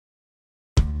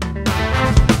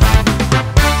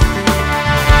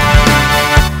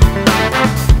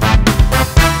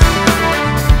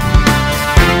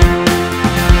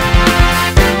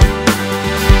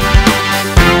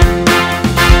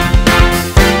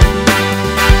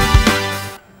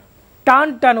টান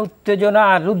টান উত্তেজনা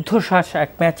আর রুদ্ধশ্বাস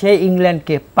এক ম্যাচে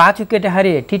ইংল্যান্ডকে 5 উইকেটে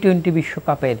হারিয়ে টি20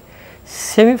 বিশ্বকাপের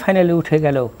সেমিফাইনালে উঠে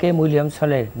গেল কেম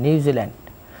উইলিয়ামসনের নিউজিল্যান্ড।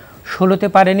 16তে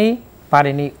পারেনি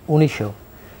 19ও।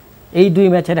 এই দুই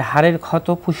ম্যাচের হারের ক্ষত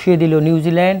পুষিয়ে দিল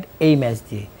নিউজিল্যান্ড এই ম্যাচ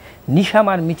দিয়ে। নিশাম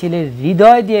আর মিচেলের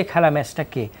হৃদয় দিয়ে খেলা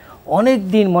ম্যাচটাকে অনেক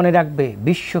দিন মনে রাখবে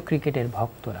বিশ্ব ক্রিকেটের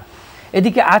ভক্তরা।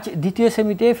 এদিকে আজ দ্বিতীয়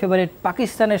সেমিতে ফেভারিট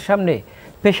পাকিস্তানের সামনে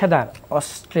পেশাদার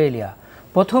অস্ট্রেলিয়া।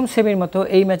 প্রথম সেমির মতো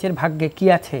এই ম্যাচের ভাগ্যে কি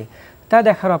আছে তা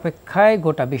দেখার অপেক্ষায়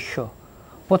গোটা বিশ্ব।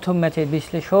 প্রথম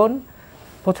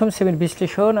সেমির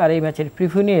বিশ্লেষণ আর এই ম্যাচের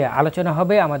প্রিভিউ নিয়ে আলোচনা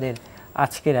হবে আমাদের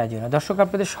আজকের আয়োজনে। দর্শক,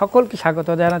 আপনাদের সকলকে স্বাগত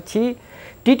জানাচ্ছি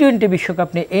টি20 বিশ্বকাপ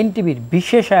নিয়ে এনটিভির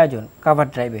বিশেষ আয়োজন কভার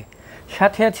ড্রাইভে।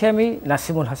 সাথে আছি আমি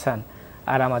নাসিমুল হাসান,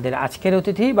 আর আমাদের আজকের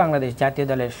অতিথি বাংলাদেশ জাতীয়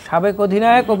দলের সাবেক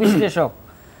অধিনায়ক ও বিশ্লেষক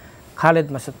খালেদ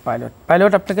মাসুদ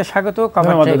পাইলট। আপনাকে স্বাগত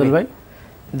কভার ড্রাইভে।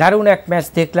 দারুণ এক ম্যাচ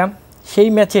দেখলাম, সেই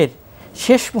ম্যাচের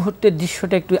শেষ মুহূর্তের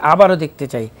দৃশ্যটা একটু আবারও দেখতে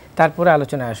চাই, তারপরে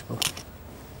আলোচনায় আসবো।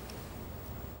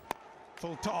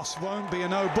 Full toss won't be a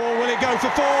no ball. Will it go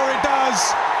for 4? It does.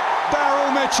 Daryl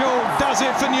Mitchell does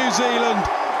it for New Zealand.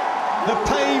 The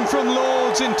pain from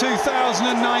Lords in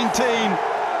 2019.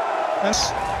 And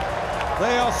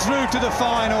they are through to the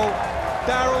final.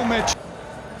 Daryl Mitchell.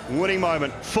 Winning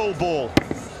moment, full ball.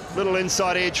 Little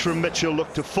inside edge from Mitchell.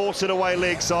 Looked to force it away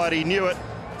leg side. He knew it.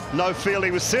 No field.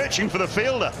 He was searching for the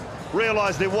fielder.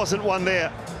 Realised there wasn't one there.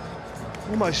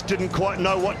 Almost didn't quite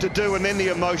know what to do, and then the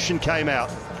emotion came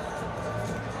out.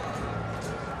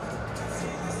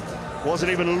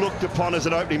 Wasn't even looked upon as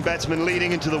an opening batsman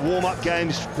leading into the warm-up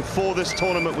games before this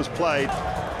tournament was played.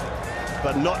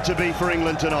 But not to be for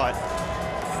England tonight.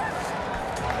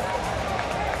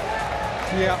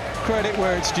 Yeah, credit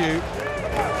where it's due.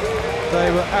 They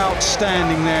were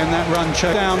outstanding there in that run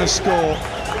chase. Down the score.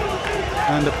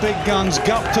 And the big guns,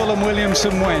 Guptill and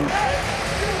Williamson went.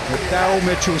 But Daryl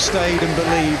Mitchell stayed and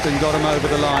believed and got him over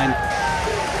the line.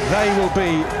 They will be...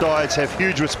 Sides have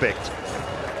huge respect.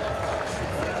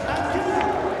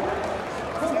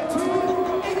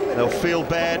 They'll feel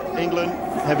bad, England,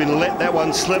 having let that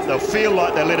one slip. They'll feel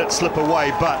like they let it slip away,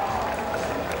 but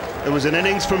it was an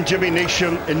innings from Jimmy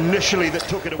Neesham initially that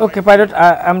took it away. Okay, Pilot,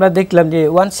 আমরা দেখলাম যে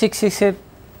 166 এর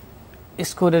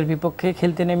স্কোরের বিপক্ষে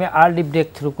খেলতে নেমে early break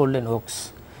through করলেন oaks.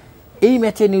 এই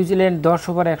ম্যাচে নিউজিল্যান্ড 10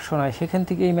 ওভার 100 নয়, সেখান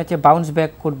থেকে এই ম্যাচে বাউন্স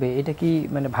ব্যাক করবে, এটা কি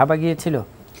মানে ভাবা গিয়েছিল?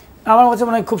 আমার কাছে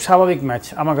মনে হয় খুব স্বাভাবিক ম্যাচ।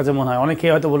 আমার কাছে মনে হয় অনেকে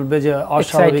হয়তো বলবে যে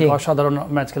অস্বাভাবিক, অসাধারণ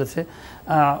ম্যাচ খেলেছে।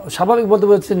 স্বাভাবিক বলতে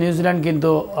বলছে নিউজিল্যান্ড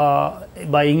কিন্তু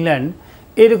বা ইংল্যান্ড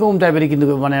এরকম টাইপেরই কিন্তু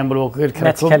মানে আমি বলবো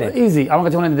খেলা খুব ইজি। আমার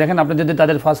কাছে মনে হয় দেখেন, আপনি যদি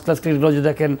তাদের ফার্স্ট ক্লাস ক্রিকেট যদি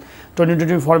দেখেন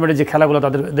 2020 ফরম্যাটে যে খেলাগুলো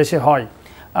তাদের দেশে হয়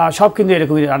সব কিন্তু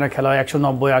এরকমই রানের খেলা হয়।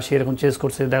 190, 80 এরকম চেস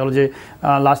করছে। দেখা গেলো যে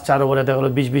লাস্ট 4 ওভারে দেখা গেলো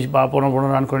 20 বা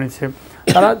 15 রান করে নিচ্ছে।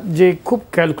 তারা যে খুব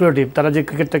ক্যালকুলেটিভ, তারা যে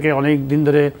ক্রিকেটটাকে অনেক দিন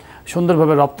ধরে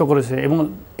সুন্দরভাবে রপ্ত করেছে, এবং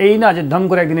এই না যে ধাম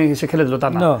করে একদিনে এসে খেলে দিল তা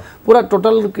না। পুরো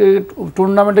টোটাল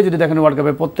টুর্নামেন্টে যদি দেখেন ওয়ার্ল্ড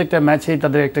কাপে প্রত্যেকটা ম্যাচেই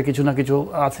তাদের একটা কিছু না কিছু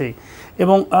আছেই,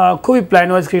 এবং খুবই প্ল্যান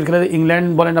ওয়াইজ ক্রিকেট খেলে। ইংল্যান্ড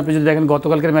বলেন, আপনি যদি দেখেন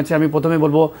গতকালকের ম্যাচে আমি প্রথমে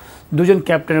বলবো দুজন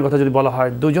ক্যাপ্টেনের কথা যদি বলা হয়,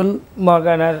 দুজন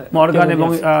মর্গান এবং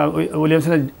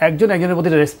উইলিয়ামসনের একজনের প্রতি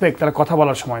রেসপেক্ট, তারা কথা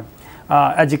বলার সময়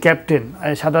অ্যাজ এ ক্যাপ্টেন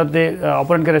সাধারণত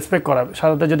অপোনেন্টকে রেসপেক্ট করা।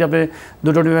 সাধারণত যদি আপনি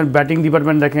দুটো টিমের ব্যাটিং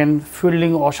ডিপার্টমেন্ট দেখেন,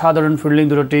 ফিল্ডিং অসাধারণ ফিল্ডিং,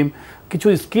 দুটো টিম কিছু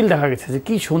স্কিল দেখা গেছে যে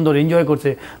কী সুন্দর এনজয় করছে।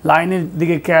 লাইনের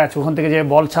দিকে ক্যাচ, ওখান থেকে যে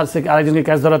বল ছাড়ছে আরেকজনকে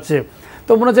ক্যাচ ধরাচ্ছে,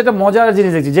 তো মনে হচ্ছে একটা মজার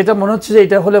জিনিস দেখছি, যেটা মনে হচ্ছে যে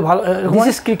এটা হলে ভালো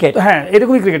ক্রিকেট। হ্যাঁ,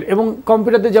 এরকমই ক্রিকেট, এবং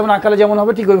কম্পিউটারতে যেমন আকালে যেমন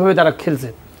হবে ঠিক ওইভাবে তারা খেলছে।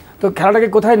 তো খেলাটাকে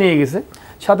কোথায় নিয়ে গেছে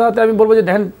সাধারণত আমি বলবো যে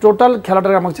দেখেন টোটাল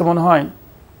খেলাটার আমার কাছে মনে হয়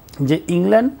যে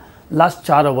ইংল্যান্ড লাস্ট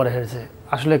 4 ওভারে হেরেছে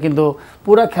আসলে, কিন্তু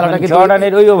পুরো খেলাটা কিন্তু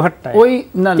জর্ডানের ওই ওভারটা ওই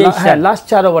না, হ্যাঁ লাস্ট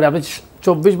 4 ওভারে আপনি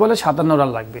 24 বলে 57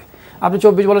 রান লাগবে। আপনি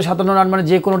 24 বলে 57 রান মানে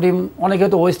যে কোনো টিম, অনেকে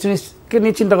হয়তো ওয়েস্ট ইন্ডিজকে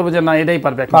নিয়ে চিন্তা করবে যে না এটাই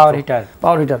পারবে, পাওয়ার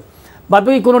হিটার বাদ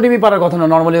বাকি কোনো টিমই পারার কথা না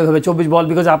নর্মালি ওইভাবে 24 বল,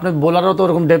 বিকজ আপনার বোলারও তো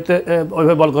ওরকম ডেপথে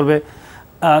ওইভাবে বল করবে।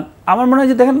 আমার মনে হয়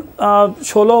যে দেখেন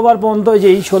 16 ওভার পর্যন্ত, যে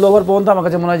এই 16 ওভার পর্যন্ত আমার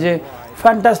কাছে মনে হয় যে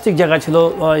ফ্যান্টাস্টিক জায়গা ছিল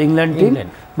ইংল্যান্ড টিম,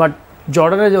 বাট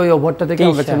জর্ডানের ওই ওভারটা থেকে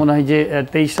আমার কাছে মনে হয় যে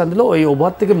 23 রান দিল, ওই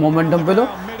ওভার থেকে মোমেন্টাম পেল,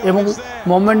 এবং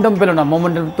মোমেন্টাম পেল না,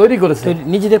 মোমেন্টাম তৈরি করেছে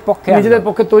নিজেদের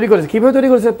পক্ষে তৈরি করেছে। কীভাবে তৈরি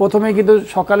করেছে? প্রথমেই কিন্তু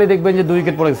সকালে দেখবেন যে 2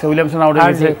 উইকেট পড়ে গেছে, উইলিয়ামসন আউট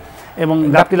হয়ে গেছে এবং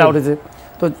গাপটিল আউট হয়েছে।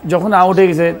 তো যখন আউট হয়ে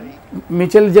গেছে,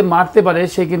 মিচেল যে মারতে পারে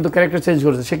সে কিন্তু ক্যারেক্টার চেঞ্জ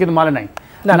করেছে, সে কিন্তু মারে নাই।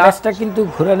 না, ম্যাচটা কিন্তু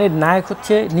ঘোরানোর নায়ক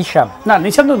হচ্ছে নিশাম। না,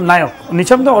 নিশাম তো নায়ক,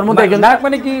 নিশাম তো ওর মধ্যে একজন নায়ক,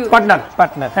 মানে কি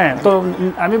পার্টনার। হ্যাঁ, তো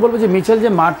আমি বলবো যে মিচেল যে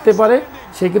মারতে পারে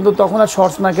সে কিন্তু তখন আর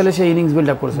শর্টস না খেলে সে ইনিংস বিল্ড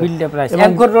আপ করেছে,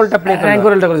 অ্যাঙ্কর রোলটা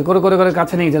করেছে, করে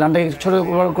কাছে নিয়ে গেছে, রানটাকে ছোট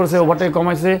করেছে, ওভারটাকে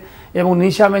কমাইছে, এবং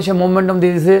নিশাম এসে মোমেন্টাম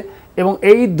দিয়ে দিয়েছে। এবং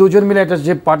এই দুজন মিলে একটা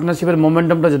যে পার্টনারশিপের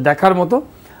মোমেন্টামটা যে দেখার মতো,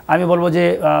 আমি বলবো যে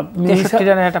 63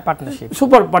 রানের একটা পার্টনারশিপ,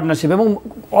 সুপার পার্টনারশিপ এবং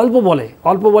অল্প বলে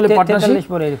পার্টনারশিপ।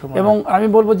 এবং আমি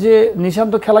বলবো যে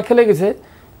নিশান্ত খেলা খেলে গেছে,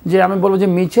 যে আমি বলবো যে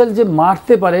মিচেল যে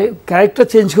মারতে পারে, ক্যারেক্টার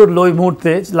চেঞ্জ করলো ওই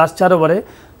মুহূর্তে লাস্ট 4 ওভারে,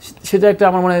 সেটা একটা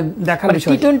আমার মনে দেখার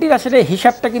বিষয়। টি20 আসলে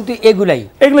হিসাবটা কিন্তু এগুলাই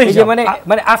যে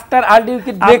মানে after early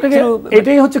wicket break through,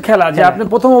 এটাই হচ্ছে খেলা, যে আপনি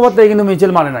প্রথম ওভার থেকে কিন্তু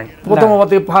মিচেল মারে নাই, প্রথম ওভার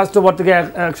থেকে ফার্স্ট ওভার থেকে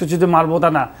 160 মারবো তা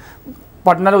না,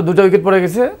 পার্টনারও 2টা উইকেট পড়ে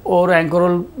গেছে, ওর অ্যাঙ্কর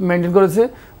হোল মেনটেন করেছে,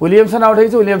 উইলিয়ামসন আউট হয়ে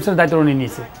গেছে, উইলিয়ামসনের দায়িত্ব নিয়ে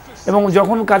নিয়েছে এবং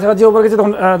যখন কাছাকাছি ওভার গেছে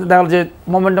তখন দেখা যে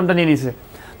মোমেন্টামটা নিয়ে নিয়েছে।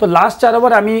 তো লাস্ট 4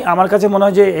 ওভার আমার কাছে মনে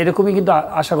হয় যে এরকমই কিন্তু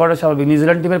আশা করা স্বাভাবিক।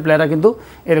 নিউজিল্যান্ড টিমের প্লেয়াররা কিন্তু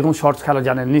এরকম শর্টস খেলা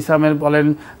জানেন, নিসামের বলেন,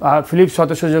 ফিলিপস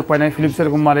হয়তো সুযোগ পায় না, ফিলিপস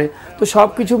এরকম মারে, তো সব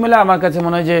কিছু মিলে আমার কাছে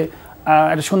মনে হয় যে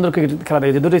একটা সুন্দর ক্রিকেট খেলা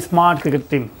দেখেছে, দুটো স্মার্ট ক্রিকেট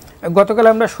টিম। গতকাল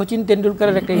আমরা সচিন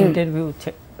তেন্ডুলকারের একটা ইন্টারভিউ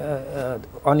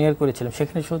অন এয়ার করেছিলাম,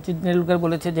 সেখানে সচিন তেন্ডুলকার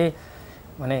বলেছে যে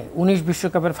মানে 19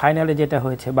 বিশ্বকাপের ফাইনালে যেটা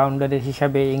হয়েছে বাউন্ডারির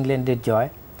হিসাবে ইংল্যান্ডের জয়,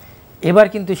 এবার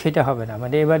কিন্তু সেটা হবে না,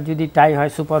 মানে এবার যদি টাই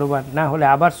হয় সুপার ওভার, না হলে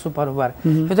আবার সুপার ওভার।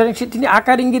 সুতরাং তিনি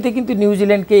আকার ইঙ্গিতে কিন্তু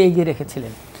নিউজিল্যান্ডকে এগিয়ে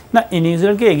রেখেছিলেন। না, এই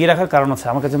নিউজিল্যান্ডকে এগিয়ে রাখার কারণ আছে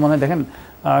আমার কাছে মনে হয়। দেখেন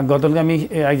গতকালকে আমি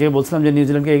এক জায়গায় বলছিলাম যে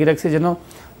নিউজিল্যান্ডকে এগিয়ে রাখছে যেন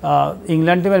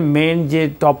ইংল্যান্ড টিমের মেন যে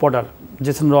টপ অর্ডার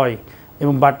জেসন রয়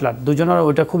এবং বাটলার, দুজনের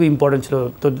ওইটা খুব ইম্পর্টেন্ট ছিল।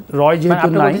 তো রয় যেহেতু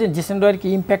নাই, জেসন রয়ের কি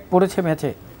ইম্প্যাক্ট পড়েছে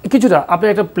ম্যাচে? কিছুটা। আপনি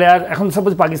একটা প্লেয়ার এখন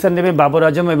সাপোজ পাকিস্তান নেবে বাবর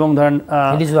আজম এবং ধরেন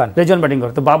রেজওয়ান ব্যাটিং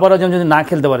করে, তো বাবর আজম যদি না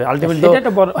খেলতে পারে আলটিমেটলি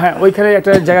হ্যাঁ ওইখানে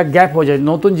একটা জায়গা গ্যাপ হয়ে যায়।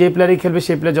 নতুন যে প্লেয়ারই খেলবে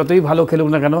সেই প্লেয়ার যতই ভালো খেলুক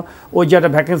না কেন ওই যে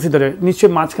একটা ভ্যাকেন্সি ধরে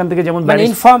নিশ্চয়ই মাঝখান থেকে, যেমন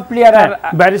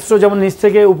ব্যারিস্টো যেমন নিচ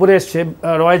থেকে উপরে এসছে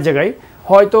রয়ের জায়গায়,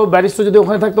 হয়তো ব্যারিস্টো যদি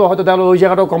ওখানে থাকতো হয়তো তাহলে ওই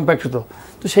জায়গাটাও কম্প্যাক্ট হতো।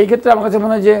 তো সেই ক্ষেত্রে আমার কাছে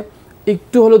মনে হয় যে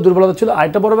একটু হলেও দুর্বলতা ছিল।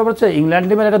 আরেকটা বড় ব্যাপার হচ্ছে ইংল্যান্ড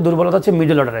টিমের একটা দুর্বলতা হচ্ছে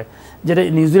মিডল অর্ডারে, যেটা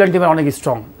নিউজিল্যান্ড টিমের অনেক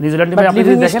স্ট্রং। নিউজিল্যান্ড টিমের আপনি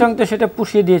দেখেন তো সেটা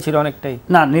পুষিয়ে দিয়েছিল অনেকটাই।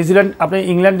 না, নিউজিল্যান্ড আপনি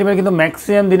ইংল্যান্ড টিমের কিন্তু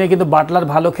ম্যাক্সিমাম দিনে কিন্তু বাটলার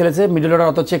ভালো খেলেছে, মিডল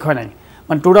অর্ডার অত চেক হয় নাই,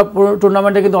 মানে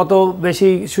টুর্নামেন্টে কিন্তু অত বেশি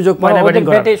সুযোগ পায় না ব্যাটিং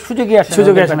করার, সুযোগই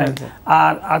আসে না।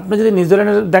 আর আপনি যদি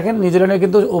নিউজিল্যান্ডের দেখেন, নিউজিল্যান্ডের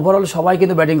কিন্তু ওভারঅল সবাই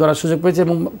কিন্তু ব্যাটিং করার সুযোগ পেয়েছে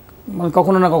এবং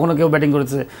কখনো না কখনো কেউ ব্যাটিং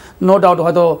করেছে, নো ডাউট।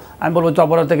 হয়তো আমি বলবো টপ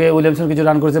অর্ডার থেকে উইলিয়ামসন কিছু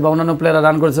রান করেছে বা অন্যান্য প্লেয়াররা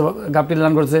রান করেছে, গাপটিল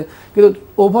রান করেছে, কিন্তু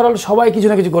ওভারঅল সবাই কিছু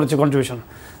না কিছু করেছে কন্ট্রিবিউশন।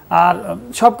 আর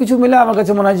সব কিছু মিলে আমার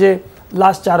কাছে মনে হয় যে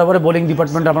লাস্ট 4 ওভারে বোলিং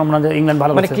ডিপার্টমেন্ট আমার মনে হয় ইংল্যান্ড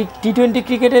ভালো করেছে। টি20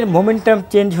 ক্রিকেটের মোমেন্টাম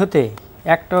চেঞ্জ হতে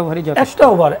একটা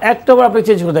ওভার আপনি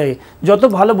চেঞ্জ করে দেয়, যত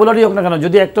ভালো বোলারই হোক না কেন,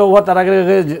 যদি একটা ওভার তার আগে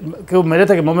কেউ মেরে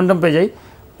থাকে মোমেন্টাম পেয়ে যায়,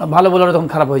 ভালো বোলার তখন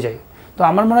খারাপ হয়ে যায়। তো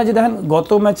আমার মনে হয় যে দেখেন গত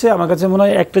ম্যাচে আমার কাছে মনে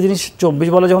হয় একটা জিনিস, 24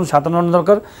 বলে যখন 57 রান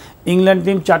দরকার, ইংল্যান্ড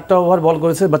টিম 4টা ওভার বল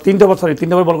করেছে বা 3টা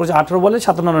ওভার বল করেছে, 18 বলে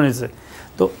 57 রান নিয়েছে।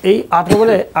 তো এই 18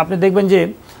 বলে আপনি দেখবেন যে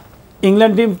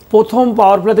ইংল্যান্ড টিম প্রথম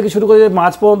পাওয়ার প্লে থেকে শুরু করে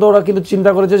মাঝ পর্যন্ত ওরা কিন্তু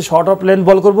চিন্তা করেছে শর্ট অফ লেন্থ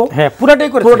বল করবো,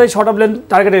 পুরোটাই শর্ট অফ লেন্থ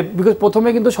টার্গেটে, বিকজ প্রথমে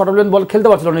কিন্তু শর্ট অফ লেন্থ বল খেলতে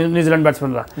পারছিল নিউজিল্যান্ড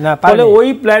ব্যাটসম্যানরা, তাহলে ওই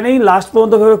প্ল্যানেই লাস্ট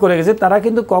পর্যন্ত ভেবে করে গেছে তারা।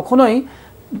 কিন্তু কখনোই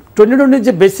 2020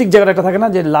 যে বেসিক জায়গাটা একটা থাকে না,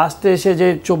 যে লাস্টে এসে যে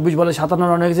 24 বলে 57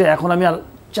 রান হয়ে গেছে, এখন আমি আর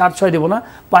 4-6 দেবো না,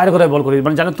 পায়ের ঘরে বল করি,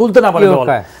 মানে যেন তুলতে না পারে বল।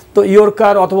 তো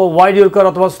ইয়র্কার অথবা ওয়াইড ইয়র্কার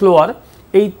অথবা স্লোয়ার,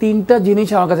 এই 3টা জিনিস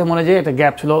আমার কাছে মনে হয় যে একটা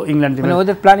গ্যাপ ছিল ইংল্যান্ড টিমে।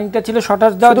 ওদের প্ল্যানিংটা ছিল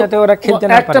শর্টাস দাও যাতে ওরা খেলতে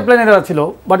না পারে, একটা প্ল্যান এটা ছিল।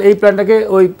 বাট এই প্ল্যানটাকে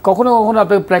ওই কখনো কখনো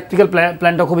আপনার প্র্যাকটিক্যাল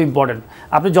প্ল্যানটা খুব ইম্পর্টেন্ট।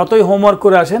 আপনি যতই হোমওয়ার্ক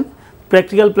করে আসেন,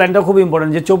 প্র্যাকটিক্যাল প্ল্যানটা খুব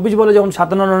ইম্পর্টেন্ট। যে 24 বলে যখন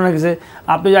 57 রান হয়ে গেছে,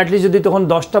 আপনি অ্যাটলিস্ট যদি তখন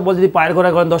 10টা বল যদি পায়ের ঘরে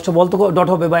করেন, 10টা বল তো ডট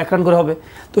হবে বা 1 রান করে হবে।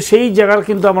 তো সেই জায়গার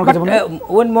কিন্তু আমার কাছে মনে হয়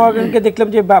ওয়েন মর্গানকে দেখলাম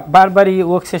যে বারবারই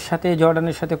ওয়ার্কসের সাথে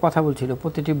জর্ডানের সাথে কথা বলছিল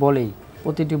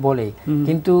প্রতিটি বলেই,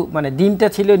 কিন্তু মানে দিনটা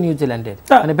ছিল নিউজিল্যান্ডের,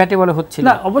 মানে ব্যাটে বলে হচ্ছিল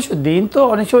না। অবশ্যই দিন তো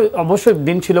অবশ্যই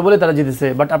দিন ছিল বলে তারা জিতেছে,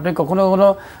 বাট আপনি কখনো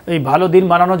এই ভালো দিন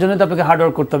বানানোর জন্য তো আপনাকে হার্ড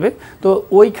ওয়ার্ক করতে হবে। তো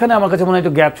ওইখানে আমার কাছে মনে হয়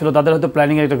একটু গ্যাপ ছিল, তাদের হয়তো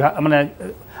প্ল্যানিং এর একটু মানে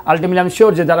আলটিমেটলি আমি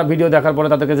শিওর যে যারা ভিডিও দেখার পরে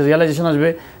তাদের কাছে রিয়েলাইজেশন আসবে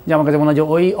যে আমার কাছে মনে হয় যে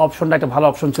ওই অপশনটা একটা ভালো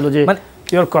অপশন ছিল, যে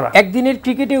ইয়র্ক করা। একদিনের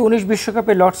ক্রিকেটে 19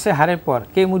 বিশ্বকাপে লর্ডসে হারের পর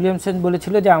কে উইলিয়ামসন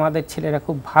বলেছিল যে আমাদের ছেলেরা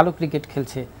খুব ভালো ক্রিকেট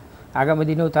খেলছে, আগামী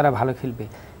দিনেও তারা ভালো খেলবে,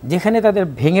 যেখানে তাদের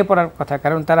ভেঙে পড়ার কথা,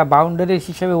 কারণ তারা বাউন্ডারির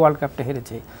হিসেবে ওয়ার্ল্ড কাপটা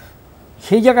হেরেছে।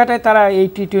 সেই জায়গাটায় তারা এই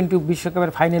টি20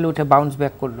 বিশ্বকাপের ফাইনালে উঠে বাউন্স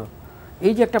ব্যাক করলো।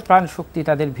 এই যে একটা প্রাণ শক্তি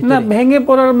তাদের ভিতরে, না ভেঙে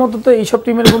পড়ার মতো তো এইসব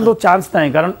টিমের কোনো চান্স নাই,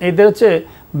 কারণ এদের হচ্ছে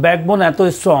ব্যাকবোন এত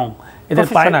স্ট্রং, এদের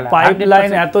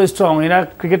পাইপলাইন এত স্ট্রং, এরা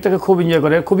ক্রিকেটটাকে খুব এনজয়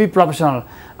করে, খুবই প্রফেশনাল।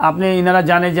 আপনি এনারা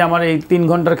জানে যে আমার এই 3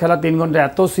 ঘন্টার খেলা, 3 ঘন্টা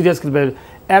এত সিরিয়াস খেলবে,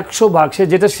 100 ভাগ সে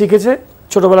যেটা শিখেছে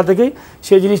ছোটবেলা থেকেই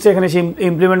সেই জিনিসটা এখানে সে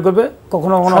ইমপ্লিমেন্ট করবে,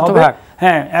 কখনো কখনো হবে,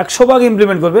 হ্যাঁ 100 ভাগ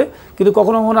ইমপ্লিমেন্ট করবে, কিন্তু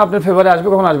কখনো কখনো আপনার ফেভারে আসবে,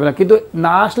 কখনো আসবে না। কিন্তু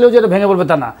না আসলেও যেটা ভেঙে পড়বে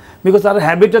তা না, বিকজ তার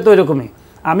হ্যাবিটটা তো এরকমই।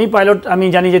 আমি পাইলট, আমি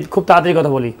জানি যে খুব তাড়াতাড়ি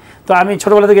কথা বলি, তো আমি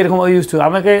ছোটবেলা থেকে এরকম ইউজ টু,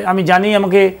 আমি জানি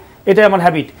আমাকে এটাই আমার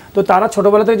হ্যাবিট। তো তারা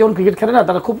ছোটোবেলা থেকে যখন ক্রিকেট খেলে না,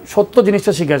 তারা খুব সত্য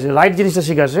জিনিসটা শিখে আসে, রাইট জিনিসটা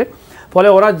শিখে আসে। ফলে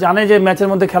ওরা জানে যে ম্যাচের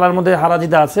মধ্যে খেলার মধ্যে হারা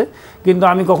জিতে আছে, কিন্তু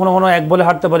আমি কখনো কখনো 1 বলে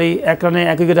হারতে পারি, 1 রানে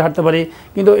 1 উইকেটে হারতে পারি,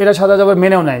 কিন্তু এরা সাধারণভাবে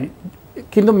মেনেও নেয়,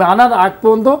 কিন্তু মানার আগ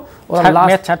পর্যন্ত ওরা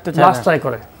লাস্ট ট্রাই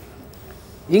করে।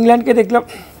 ইংল্যান্ডকে দেখলাম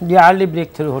যে আর্লি ব্রেক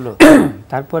থ্রু হলো,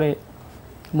 তারপরে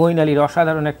মঈন আলীর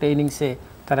অসাধারণ একটা ইনিংসে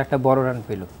তারা একটা বড় রান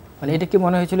পেল, মানে এটা কি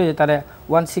মনে হয়েছিল যে তারা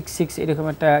 166 এরকম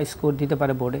একটা স্কোর দিতে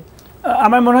পারে বোর্ডে?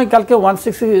 আমার মনে হয় কালকে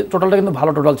 160 টোটালটা কিন্তু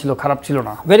ভালো টোটাল ছিল, খারাপ ছিল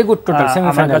না, ভেরি গুড টোটাল।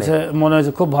 আমার কাছে মনে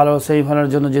হয়েছে খুব ভালো,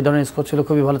 সেমিফাইনালের জন্য যে ধরনের স্কোর ছিল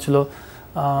খুবই ভালো ছিল।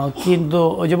 কিন্তু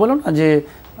ওই যে বললাম না যে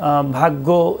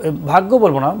ভাগ্য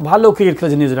বলবো না, ভালো ক্রিকেট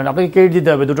খেলেছে নিউজিল্যান্ড, আপনাকে ক্রেডিট দিতে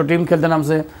হবে। দুটো টিম খেলতে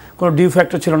নামছে, কোনো ডিউ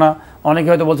ফ্যাক্টর ছিল না। অনেকে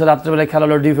হয়তো বলছে রাত্রেবেলায় খেলা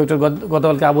হলো ডিউ ফ্যাক্টর,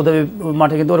 গতকালকে আবুধাবি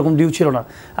মাঠে কিন্তু ওরকম ডিউ ছিল না।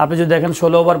 আপনি যদি দেখেন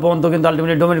 16 ওভার পর্যন্ত কিন্তু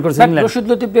আলটিমেটলি ডোমিনেট করেছে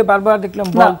ইংল্যান্ড। বারবার দেখলাম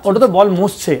ওটা তো বল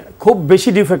মুছছে, খুব বেশি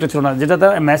ডিউ ফ্যাক্টর ছিল না, যেটা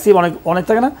ম্যাসিভ অনেক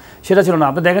থাকে না, সেটা ছিল না।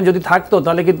 আপনি দেখেন যদি থাকতো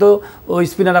তাহলে কিন্তু ওই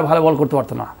স্পিনাররা ভালো বল করতে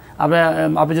পারতো না।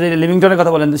 আপনি যদি লিভিংটনের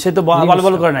কথা বলেন, সে তো ভালো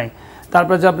বল করে নাই।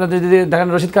 তারপরে যে আপনার যদি দেখেন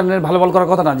রশিদ খানের ভালো বল করার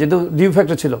কথা না, যেহেতু ডিউ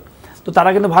ফ্যাক্টর ছিল, তো তারা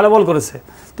কিন্তু ভালো বল করেছে।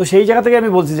 তো সেই জায়গা থেকে আমি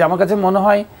বলছি যে আমার কাছে মনে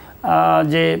হয়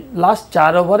যে লাস্ট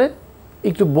 4 ওভারে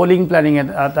একটু বোলিং প্ল্যানিংয়ের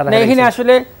তারা এখানে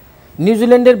আসলে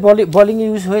নিউজিল্যান্ডের বোলিং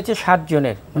ইউজ হয়েছে 7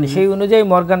 জনের, মানে সেই অনুযায়ী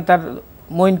মর্গান তার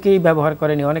মঈনকেই ব্যবহার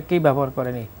করেনি, অনেককেই ব্যবহার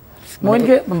করেনি।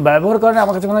 মঈনকে ব্যবহার করেন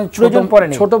আমার কাছে মনে হয়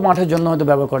ছোট মাঠের জন্য হয়তো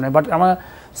ব্যবহার করেন, বাট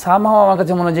সামহাও আমার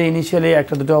কাছে মনে হয় যে ইনিশিয়ালি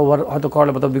 1-2 ওভার হয়তো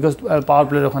করালে পারতো, বিকজ পাওয়ার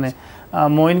প্লের ওখানে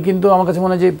মঈন কিন্তু আমার কাছে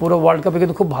মনে হয় যে পুরো ওয়ার্ল্ড কাপে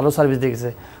কিন্তু খুব ভালো সার্ভিস দেখেছে।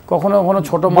 কখনো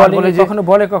ছোট মাঠ বলে যে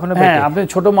কখনো হ্যাঁ, আপনি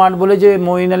ছোট মাঠ বলে যে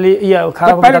মঈন আলী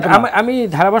খারাপ। আমি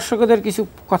ধারাভাষ্যকদের কিছু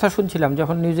কথা শুনছিলাম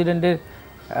যখন নিউজিল্যান্ডের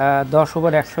 10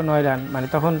 ওভার 109 রান, মানে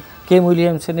তখন কেম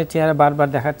উইলিয়ামসনের চেহারা বারবার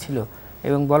দেখাচ্ছিল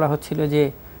এবং বলা হচ্ছিল যে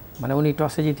মানে উনি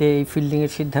টসে জিতে এই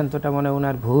ফিল্ডিংয়ের সিদ্ধান্তটা মানে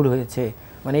ওনার ভুল হয়েছে,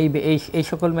 মানে এই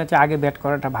সকল ম্যাচে আগে ব্যাট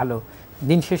করাটা ভালো।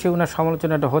 দিন শেষে ওনার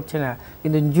সমালোচনাটা হচ্ছে না,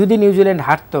 কিন্তু যদি নিউজিল্যান্ড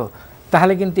হারতো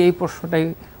তাহলে কিন্তু এই প্রশ্নটাই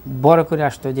বড় করে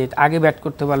আসতো যে আগে ব্যাট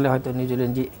করতে পারলে হয়তো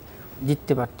নিউজিল্যান্ড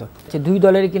জিততে পারতো। যে 2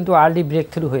 দলেরই কিন্তু আর্লি ব্রেক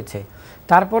থ্রু হয়েছে,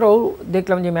 তারপরেও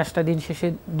দেখলাম যে ম্যাচটা দিন শেষে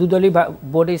 2 দলই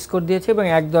বোর্ডে স্কোর দিয়েছে এবং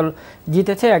 1 দল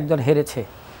জিতেছে 1 দল হেরেছে।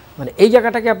 মানে এই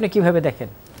জায়গাটাকে আপনি কিভাবে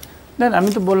দেখেন? না, আমি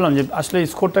তো বললাম যে আসলে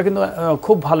স্কোরটা কিন্তু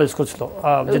খুব ভালো স্কোর ছিল,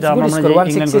 যেটা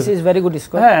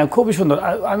হ্যাঁ খুবই সুন্দর।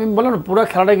 আমি বললাম পুরো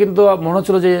খেলাটা কিন্তু মনে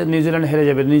হচ্ছিল যে নিউজিল্যান্ড হেরে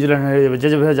যাবে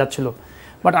যেভাবে যাচ্ছিল,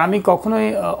 বাট আমি কখনোই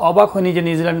অবাক হইনি যে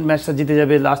নিউজিল্যান্ড ম্যাচটা জিতে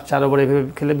যাবে লাস্ট 4 ওভারে এভাবে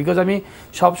খেলে, বিকজ আমি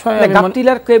সবসময়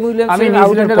আমি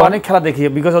নিউজিল্যান্ডের অনেক খেলা দেখি,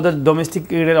 বিকজ ওদের ডোমেস্টিক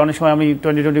ক্রিকেটের অনেক সময় আমি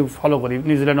 2020 ফলো করি,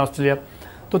 নিউজিল্যান্ড অস্ট্রেলিয়া।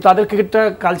 তো তাদের ক্রিকেটটা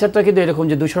কালচারটা কিন্তু এরকম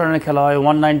যে 200 রানের খেলা হয়,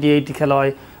 198 খেলা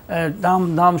হয়,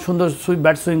 দাম সুন্দর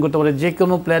ব্যাট সুইং করতে পারে, যে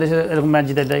কোনো প্লেয়ার এসে এরকম ম্যাচ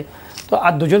জিতে দেয়। তো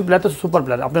আর 2 জন প্লেয়ার তো সুপার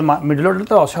প্লেয়ার, আপনার মিডল অর্ডার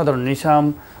তো অসাধারণ, নিশাম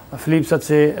ফিলিপস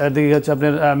আছে, এদিকে হচ্ছে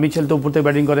আপনার মিচেল তো উপর থেকে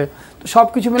ব্যাটিং করে। তো সব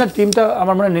কিছু মিলে টিমটা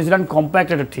আমার মনে হয় নিউজিল্যান্ড কম্প্যাক্ট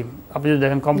একটা টিম। আপনি যদি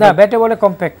দেখেন ব্যাটে বলে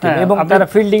কম্প্যাক্ট এবং তারা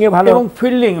ফিল্ডিং এ ভালো, এবং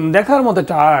ফিল্ডিং দেখার মতো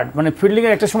একটা আর্ট, মানে ফিল্ডিং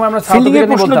এর একটা সময় আমরা ফিল্ডিং এর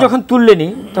প্রশ্ন যখন তুললেনি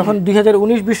তখন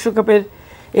 2019 বিশ্বকাপের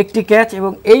একটি ক্যাচ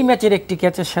এবং এই ম্যাচের একটি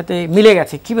ক্যাচের সাথে মিলে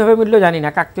গেছে, কিভাবে মিললো জানি না,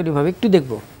 কাকতালীয়ভাবে একটু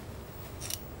দেখবো।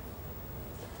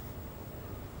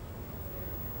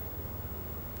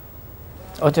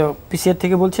 আচ্ছা, পিসিআর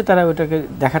থেকে বলছে তারা ওটাকে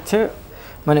দেখাচ্ছে,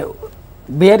 মানে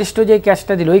বেয়ারিস্টো যে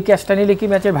ক্যাচটা দিল ওই ক্যাচটা নিলে কি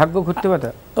ম্যাচের ভাগ্য ঘুরতে পারতো?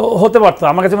 হতে পারতো।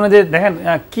 আমার কাছে মনে হয় যে দেখেন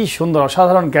কি সুন্দর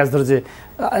অসাধারণ ক্যাচ ধরেছে।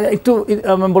 একটু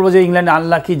বলবো যে ইংল্যান্ড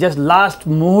আনলাকি, জাস্ট লাস্ট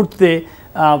মুহূর্তে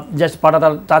জাস্ট পাটা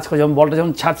তার টাচ করে, যেমন বলটা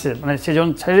যেমন ছাড়ছে, মানে সে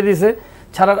যখন ছেড়ে দিয়েছে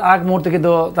ছাড়ার আগ মুহূর্তে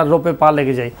কিন্তু তার রোপে পা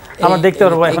লেগে যায়। আমরা দেখতে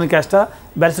পারবো এখন ক্যাচটা,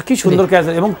 ব্যারিস্টো কি সুন্দর ক্যাচ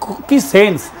এবং কি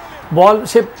সেন্স, বল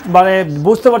সে মানে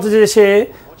বুঝতে পারছে যে সে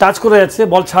টাচ করে যাচ্ছে,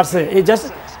 বল ছাড়ছে, এই জাস্ট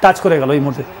টাচ করে গেল এই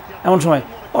মুহূর্তে, এমন সময়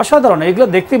অসাধারণ। এগুলো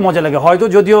দেখতেই মজা লাগে, হয়তো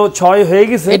যদিও 6 হয়ে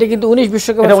গেছে, এটা কিন্তু 19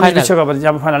 বিশ্বকাপের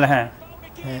যাবে ফাইনালে। হ্যাঁ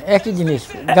একই জিনিস,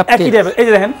 একই টাইপের। এই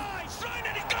যে দেখেন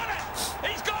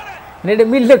এটা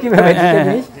মিললো কিভাবে,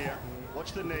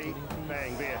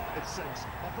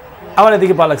 আবার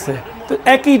এদিকে পা লাগছে, তো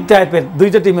একই টাইপের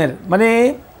 2টা টিমের মানে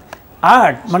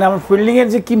আর্ট, মানে আমার ফিল্ডিং এর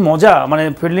যে কি মজা, মানে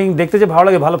ফিল্ডিং দেখতে যে ভালো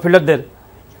লাগে ভালো ফিল্ডারদের।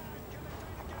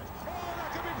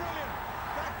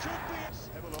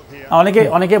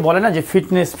 অনেকে বলে না যে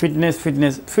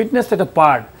ফিটনেস একটা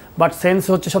পার্ট, বাট সেন্স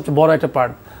হচ্ছে সবচেয়ে বড় একটা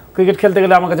পার্ট। ক্রিকেট খেলতে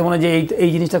গেলে আমার কাছে মনে হয় যে এই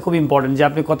জিনিসটা খুব ইম্পর্টেন্ট, যে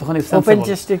আপনি কতখানি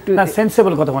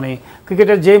সেন্সেবল, কতখানি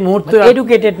ক্রিকেটের যে মুহূর্তে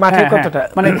এডুকেটেড মাঠে কতটা,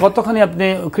 মানে কতখানি আপনি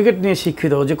ক্রিকেট নিয়ে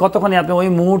শিক্ষিত, যে কতখানি আপনি ওই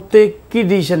মুহূর্তে কি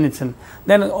ডিসিশন নিচ্ছেন।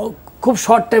 দেন খুব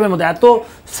শর্ট টাইমের মধ্যে, এত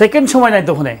সেকেন্ড সময় নাই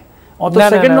তো ওখানে, অত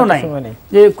সেকেন্ডও নাই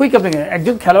যে কুইক আপনি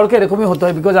একজন খেলোয়াড়কে এরকমই হতে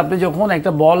হয়, বিকজ আপনি যখন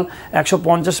একটা বল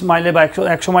 150 মাইলে বা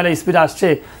 100 মাইলে স্পিডে আসছে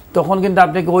তখন কিন্তু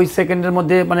আপনাকে ওই সেকেন্ডের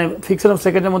মধ্যে মানে ফিক্সড অফ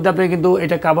সেকেন্ডের মধ্যে আপনি কিন্তু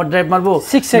এটা কভার ড্রাইভ মারবো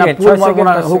 6 সেকেন্ড 6 সেকেন্ড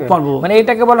হুক মারবো, মানে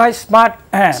এটাকে বলা হয় স্মার্ট।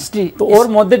 হ্যাঁ, তো ওর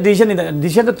মধ্যে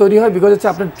ডিসিশনটা তৈরি হয় বিকজ হচ্ছে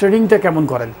আপনি ট্রেনিংটা কেমন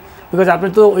করেন, বিকজ আপনি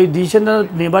তো ওই ডিসিশনটা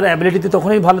নেবার অ্যাবিলিটি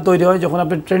তখনই ভালো তৈরি হয় যখন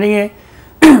আপনি ট্রেনিংয়ে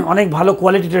অনেক ভালো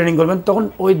কোয়ালিটি ট্রেনিং করবেন, তখন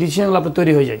ওই ডিসিশনগুলো আপনার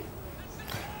তৈরি হয়ে যায়।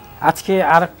 আজকে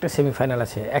আর একটা সেমিফাইনাল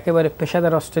আছে, একেবারে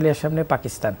পেশাদার অস্ট্রেলিয়ার সামনে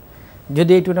পাকিস্তান।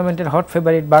 যদি এই টুর্নামেন্টের হট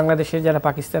ফেভারিট বাংলাদেশের যারা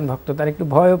পাকিস্তান ভক্ত তারা একটু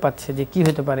ভয়ও পাচ্ছে যে কি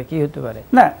হতে পারে কি হতে পারে।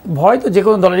 না, ভয় তো যে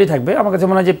কোনো দলেরই থাকবে। আমার কাছে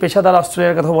মনে হয় যে পেশাদার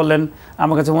অস্ট্রেলিয়ার কথা বললেন,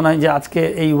 আমার কাছে মনে হয় যে আজকে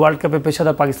এই ওয়ার্ল্ড কাপে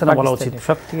পেশাদার পাকিস্তান বলা উচিত।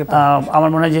 আমার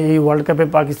মনে হয় যে এই ওয়ার্ল্ড কাপে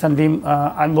পাকিস্তান টিম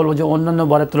আমি বলবো যে অন্যান্য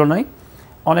বারের তুলনায়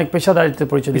অনেক পেশাদারিত্বের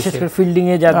পরিচয়, বিশেষ করে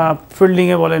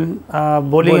ফিল্ডিংয়ে বলেন,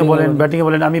 বোলিংয়ে বলেন, ব্যাটিংয়ে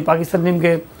বলেন। আমি পাকিস্তান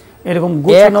টিমকে এরকম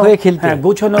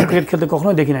গুছানো ক্রিকেট খেলতে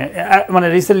কখনোই দেখি না, মানে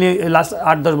রিসেন্টলি লাস্ট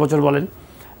 8-10 বছর বলেন।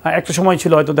 একটা সময়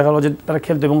ছিল হয়তো দেখা গেলো যে তারা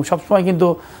খেলতো এবং সবসময় কিন্তু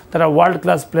তারা ওয়ার্ল্ড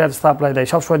ক্লাস প্লেয়ার সাপ্লাই দেয়,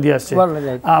 সবসময় দিয়ে আসছে।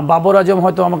 বাবর আজম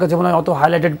হয়তো আমার কাছে মনে হয় অত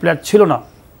হাইলাইটেড প্লেয়ার ছিল না,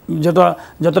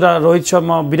 যতটা রোহিত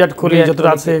শর্মা, বিরাট কোহলি যতটা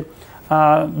আছে,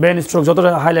 বেন স্ট্রোক যতটা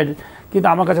হাইলাইটেড, কিন্তু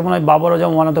আমার কাছে মনে হয় Babar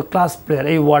Azam one of the class player,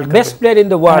 এই world best player in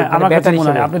the world আমার কাছে মনে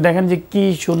হয়। আপনি দেখেন যে কি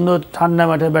সুন্দর ঠান্ডা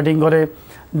মাঠে ব্যাটিং করে,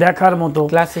 দেখার মতো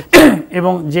ক্লাসিক।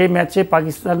 এবং যে ম্যাচে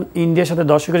পাকিস্তান ইন্ডিয়ার সাথে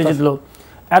 10 উইকেটে জিতলো,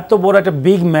 এত বড় একটা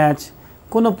বিগ ম্যাচ,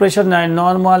 কোনো প্রেশার নাই,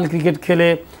 নর্মাল ক্রিকেট খেলে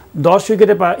 10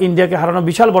 উইকেটে ইন্ডিয়াকে হারানো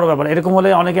বিশাল বড় ব্যাপার। এরকম হলে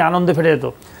অনেকে আনন্দে ফেটে যেত।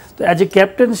 তো অ্যাজ এ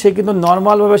ক্যাপ্টেন সে কিন্তু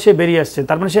নর্মালভাবে সে বেরিয়ে আসছে,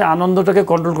 তার মানে সে আনন্দটাকে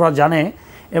কন্ট্রোল করা জানে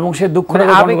এবং সে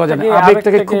দুঃখটাকে কন্ট্রোল করা জানে,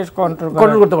 আবেগটাকে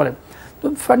কন্ট্রোল করতে পারে। তো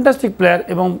ফ্যান্টাস্টিক প্লেয়ার,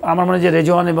 এবং আমার মনে হয় যে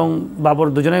রেজওয়ান এবং বাবর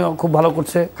দুজনেই খুব ভালো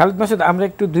করছে। খালিদ মাসুদ, আমরা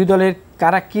একটু দুই দলের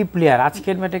কারা কি প্লেয়ার,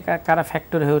 আজকের ম্যাচে কারা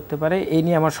ফ্যাক্টর হয়ে উঠতে পারে এই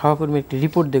নিয়ে আমার সহকর্মী একটি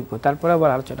রিপোর্ট দেখবো, তারপরে আবার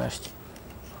আলোচনা আসছে।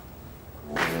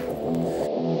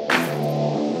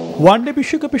 ওয়ানডে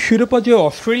বিশ্বকাপের শিরোপা জয়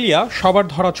অস্ট্রেলিয়া সবার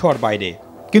ধরা ছোঁয়ার বাইরে,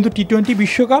 কিন্তু টি-20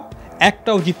 বিশ্বকাপ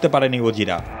একটাও জিততে পারেনি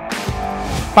অজিরা।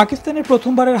 পাকিস্তানের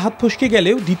প্রথমবারের হাত ফসকে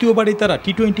গেলেও দ্বিতীয়বারই তারা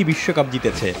টি-20 বিশ্বকাপ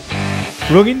জিতেছে।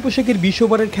 রঙিন পোশাকের 20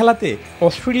 ওভারের খেলাতে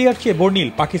অস্ট্রেলিয়ার চেয়ে বর্ণিল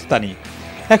পাকিস্তানি।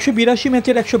 182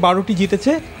 ম্যাচের 112টি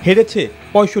জিতেছে, হেরেছে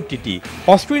 65টি।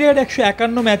 অস্ট্রেলিয়ার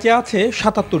 151 ম্যাচে আছে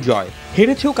 77 জয়,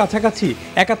 হেরেছেও কাছাকাছি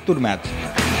 71 ম্যাচ।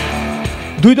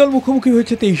 দুই দল মুখোমুখি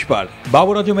হয়েছে 23 বার।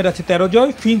 বাবর আজমের আছে 13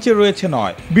 জয়, ফিঞ্চের রয়েছে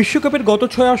 9। বিশ্বকাপের গত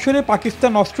 6 আসরে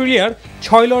পাকিস্তান অস্ট্রেলিয়ার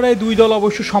 6 লড়াইয়ে দুই দল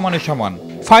অবশ্য সমানে সমান।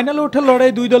 ফাইনালে ওঠার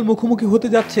লড়াইয়ে দুই দল মুখোমুখি হতে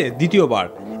যাচ্ছে দ্বিতীয়বার।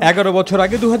 11 বছর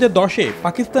আগে 2010-এ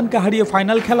পাকিস্তানকে হারিয়ে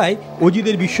ফাইনাল খেলায়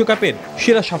অজিদের বিশ্বকাপের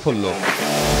সেরা সাফল্য।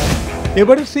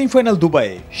 এবারের সেমিফাইনাল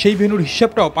দুবাইয়ে, সেই ভেন্যুর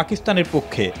হিসাবটাও পাকিস্তানের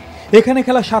পক্ষে। এখানে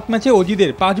খেলা 7 ম্যাচে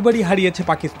অজিদের 5 বারই হারিয়েছে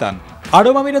পাকিস্তান।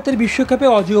 আরব আমিরাতের বিশ্বকাপে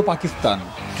অজেয় পাকিস্তান,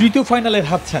 তৃতীয় ফাইনালের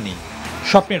হাতছানি।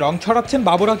 স্বপ্নে রং ছড়াচ্ছেন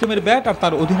বাবর আজমের ব্যাট আর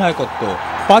তার অধিনায়কত্ব।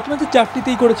 5 ম্যাচে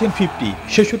 4টিতেই করেছেন 50,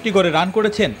 66 গড়ে রান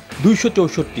করেছেন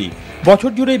 264।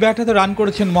 বছর জুড়েই ব্যাট হাতে রান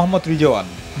করেছেন মোহাম্মদ রিজওয়ান।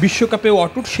 বিশ্বকাপেও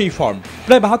অটুট সেই ফর্ম,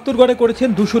 প্রায় 72 গড়ে করেছেন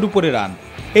 200-র উপরে রান।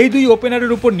 এই দুই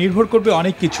ওপেনারের উপর নির্ভর করবে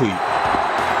অনেক কিছুই।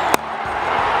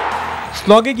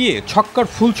 স্লগে গিয়ে ছক্কার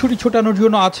ফুলছুরি ছোটানোর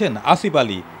জন্য আছেন আসিফ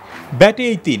আলী, ব্যাটে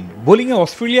এই 3, বোলিংয়ে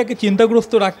অস্ট্রেলিয়াকে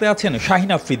চিন্তাগ্রস্ত রাখতে আছেন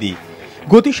শাহিন আফ্রিদি।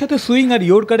 গতির সাথে সুইং আর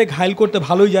ইয়র্কারে ঘায়েল করতে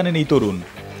ভালোই জানেন এই তরুণ।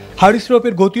 হারিস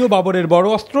রফের গতিও বাবরের বড়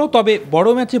অস্ত্র, তবে বড়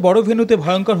ম্যাচে বড় ভেন্যুতে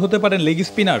ভয়ঙ্কর হতে পারেন লেগ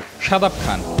স্পিনার শাদাব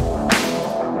খান।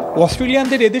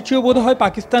 অস্ট্রেলিয়ানদের এদের চেয়েও বোধ হয়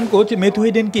পাকিস্তান কোচ ম্যাথু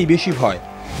হেডেনকেই বেশি ভয়।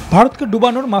 ভারতকে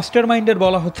ডুবানোর মাস্টার মাইন্ডার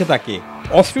বলা হচ্ছে তাকে।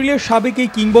 অস্ট্রেলিয়ার সাবেক এই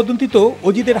কিংবদন্তি তো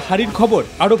অজিদের হারির খবর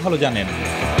আরও ভালো জানেন।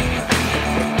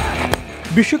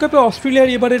 বিশ্বকাপে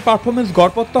অস্ট্রেলিয়ার এবারের পারফরমেন্স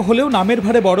গড়পত্তা হলেও নামের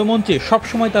ভারে বড় মঞ্চে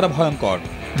সবসময় তারা ভয়ঙ্কর।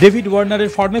 ডেভিড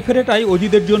ওয়ার্নারের ফর্মে ফেরাটাই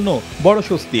অজিদের জন্য বড়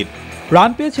স্বস্তির।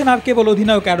 রান পেয়েছেন আর কেবল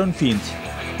অধিনায়ক অ্যারন ফিঞ্চ।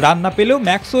 রান না পেলেও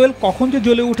ম্যাক্সওয়েল কখন যে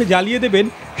জ্বলে উঠে জ্বালিয়ে দেবেন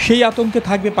সেই আতঙ্কে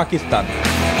থাকবে পাকিস্তান।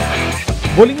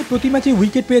 বোলিংয়ে প্রতি ম্যাচে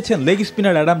উইকেট পেয়েছেন লেগ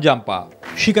স্পিনার অ্যাডাম জাম্পা,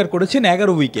 শিকার করেছেন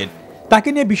 11 উইকেট। তাকে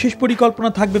নিয়ে বিশেষ পরিকল্পনা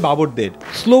থাকবে বাবরদের।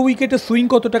 স্লো উইকেটে সুইং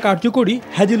কতটা কার্যকরী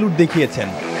হ্যাজেলউড দেখিয়েছেন।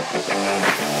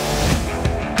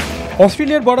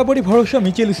 অস্ট্রেলিয়ার বরাবরই ভরসা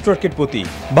মিচেল স্টার্কের প্রতি।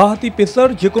 বাঁহাতি পেসার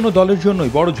যে কোনো দলের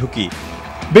জন্যই বড় ঝুঁকি।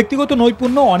 ব্যক্তিগত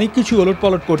নৈপুণ্য অনেক কিছু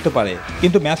ওলটপালট করতে পারে,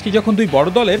 কিন্তু ম্যাচটি যখন দুই বড়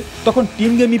দলের, তখন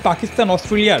টিম গেমই পাকিস্তান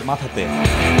অস্ট্রেলিয়ার মাথাতে।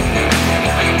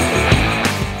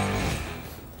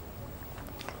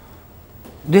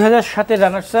 2007-এর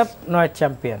রানার্স আপ, 9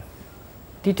 চ্যাম্পিয়ন,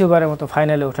 তৃতীয়বারের মতো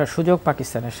ফাইনালে ওঠার সুযোগ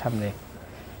পাকিস্তানের সামনে।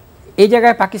 এই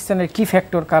জায়গায় পাকিস্তানের কি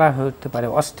ফ্যাক্টর কারা হয়ে উঠতে পারে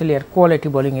অস্ট্রেলিয়ার কোয়ালিটি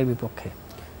বোলিংয়ের বিপক্ষে?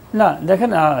 না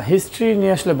দেখেন, হিস্ট্রি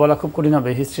নিয়ে আসলে বলা খুব কঠিন হবে।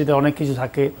 হিস্ট্রিতে অনেক কিছু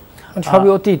থাকে, সবই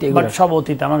অতীত, সব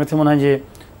অতীত। আমার কাছে মনে হয় যে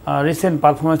রিসেন্ট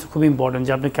পারফরমেন্স খুব ইম্পর্টেন্ট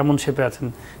যে আপনি কেমন শেপে আছেন।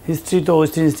 হিস্ট্রি তো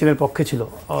ওয়েস্ট ইন্ডিজ টিমের পক্ষে ছিল,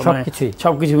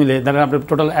 সবকিছু মিলে ধরেন আপনি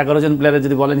টোটাল 11 জন প্লেয়ারের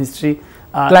যদি বলেন হিস্ট্রি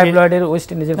ক্লাইভ লয়েডের ওয়েস্ট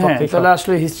ইন্ডিজের পক্ষে, তাহলে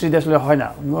আসলে হিস্ট্রি দিয়ে আসলে হয় না,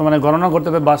 মানে গণনা করতে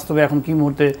হবে বাস্তবে এখন কি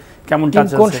মুহূর্তে কেমন টাচ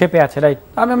আছে, কোন শেপে আছে। রাইট,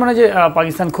 আমি মনে হয় যে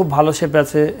পাকিস্তান খুব ভালো শেপে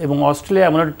আছে এবং অস্ট্রেলিয়া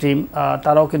এমন একটা টিম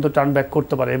তারাও কিন্তু টার্ন ব্যাক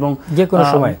করতে পারে এবং যে কোনো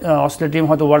সময়। অস্ট্রেলিয়া টিম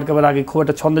হয়তো ওয়ার্ল্ড কাপের আগে খুব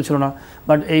একটা ছন্দে ছিল না,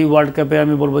 বাট এই ওয়ার্ল্ড কাপে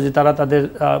আমি বলবো যে তারা তাদের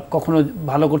কখনো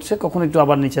ভালো করছে, কখনো একটু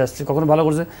আবার নিচে আসছে, কখনো ভালো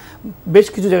করছে, বেশ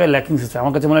কিছু জায়গায় ল্যাকিংস আছে।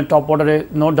 আমার কাছে মনে হয় টপ অর্ডারে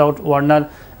নো ডাউট ওয়ার্নার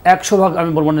 100%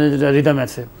 আমি বলবো না রিদমে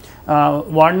আছে।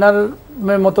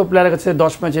 ওয়ার্নারের মতো প্লেয়ারের কাছে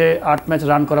 10 ম্যাচে 8 ম্যাচ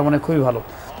রান করা মানে খুবই ভালো,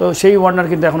 তো সেই ওয়ার্নার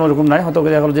কিন্তু এখন ওরকম নাই, হয়তো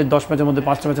দেখা গেলো যে 10 ম্যাচের মধ্যে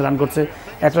 5টা ম্যাচে রান করছে,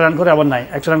 একটা রান করে আবার নাই,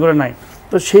 একটা রান করে নাই,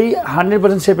 তো সেই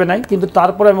 100% শেপে নাই। কিন্তু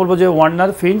তারপরে আমি বলবো যে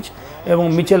ওয়ার্নার, ফিঞ্চ এবং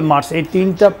মিচেল মার্শ এই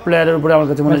 3টা প্লেয়ারের উপরে আমার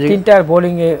কাছে মনে হয় 3টার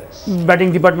বোলিংয়ে ব্যাটিং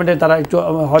ডিপার্টমেন্টে তারা একটু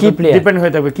হয়তো ডিপেন্ড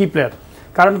হয়ে থাকবে, কি প্লেয়ার।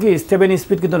 কারণ কি স্টেভেন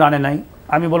স্পিড কিন্তু রানে নাই,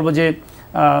 আমি বলবো যে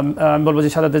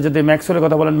সাথে যদি ম্যাক্সওয়েলের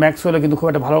কথা বলেন, ম্যাক্সওয়েলও কিন্তু খুব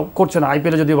একটা ভালো করছে না,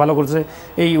 আইপিএলে যদি ভালো করছে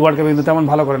এই ওয়ার্ল্ড কাপে কিন্তু তেমন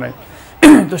ভালো করে নাই।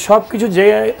 তো সব কিছু যে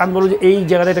আমি বলবো যে এই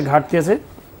জায়গাটা একটা ঘাটতি আছে,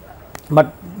 বাট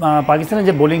পাকিস্তানের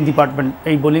যে বোলিং ডিপার্টমেন্ট,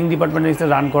 এই বোলিং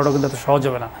ডিপার্টমেন্টের রান করাটাও কিন্তু এত সহজ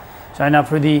হবে না। শাহিন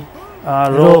আফ্রিদি,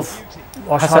 রৌফ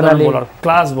অসাধারণ বোলার,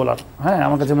 ক্লাস বোলার। হ্যাঁ,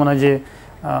 আমার কাছে মনে হয় যে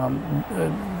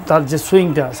তার যে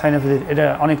সুইংটা শাহিন আফ্রিদির, এটা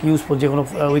অনেক ইউজফুল যে কোনো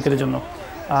উইকেটের জন্য।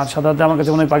 আর সাধারণত আমার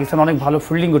কাছে মনে হয় পাকিস্তান অনেক ভালো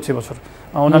ফিল্ডিং করছে এবছর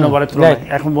অন্যান্য বারের তুলনায়,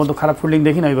 এখন পর্যন্ত খারাপ ফিল্ডিং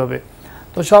দেখি না এইভাবে।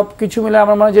 তো সব কিছু মিলে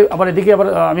আমার মনে হয় যে আবার এদিকে আবার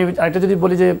আমি আরেকটা যদি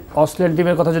বলি যে অস্ট্রেলিয়ান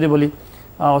টিমের কথা যদি বলি,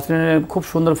 অস্ট্রেলিয়ানের খুব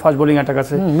সুন্দর ফাস্ট বোলিং অ্যাটাক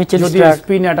আছে, যদি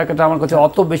স্পিন অ্যাটাকটা আমার কাছে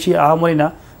অত বেশি আহামরি না,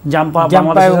 জাম্পা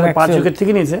বাংলাদেশের 5 উইকেট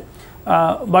থেকে নিয়েছে,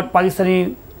 বাট পাকিস্তানি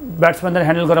ব্যাটসম্যানদের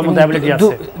হ্যান্ডেল করার মতো অ্যাবিলিটি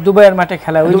আছে। দুবাইয়ের মাঠে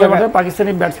খেলা, ওই জায়গায়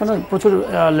পাকিস্তানি ব্যাটসম্যান প্রচুর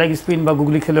লেগ স্পিন বা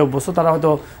গুগলি খেলে অভ্যস্ত, তারা হয়তো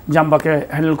জাম্পাকে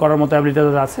হ্যান্ডেল করার মতো অ্যাবিলিটি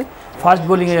তাদের আছে। ফাস্ট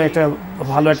বোলিংয়ে একটা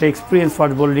ভালো একটা এক্সপিরিয়েন্স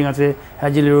ফাস্ট বোলিং আছে,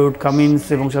 হ্যাজিলউড, কামিন্স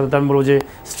এবং সাথে আমি বলবো যে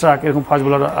স্ট্রাক, এরকম ফাস্ট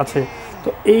বোলার আছে। তো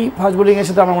এই ফাস্ট বোলিংয়ের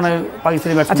সাথে আমার মনে হয়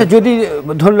পাকিস্তানি ব্যাটসম্যান। আচ্ছা, যদি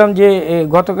ধরলাম যে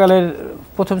গতকালের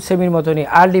প্রথম সেমির মতনই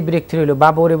আর্লি ব্রেক থ্রু হলো,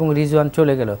 বাবর এবং রিজওয়ান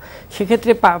চলে গেল,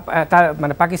 সেক্ষেত্রে তার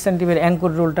মানে পাকিস্তান টিমের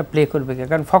অ্যাঙ্কর রোলটা প্লে করবে,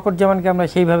 কারণ ফখর জামানকে আমরা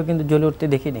সেইভাবে কিন্তু জ্বলে উঠতে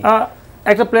দেখিনি।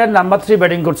 একটা প্লেয়ার নাম্বার 3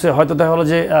 ব্যাটিং করছে, হয়তো দেখা হলো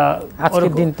যে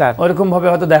আজকের দিন তার ওরকম ভাবে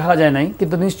হয়তো দেখা যায় নাই,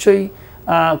 কিন্তু নিশ্চয়ই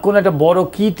কোন একটা বড়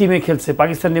কি টিমে খেলছে,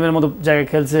 পাকিস্তান টিমের মতো জায়গায়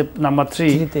খেলছে নাম্বার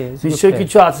 3, নিশ্চয়ই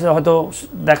কিছু আছে, হয়তো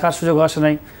দেখার সুযোগ আসে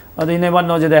নাই, হয়তো নেবার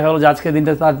নয় যে দেখা গেলো যে আজকের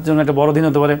দিনটা তার জন্য একটা বড় দিন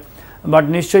হতে পারে, বাট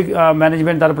নিশ্চয়ই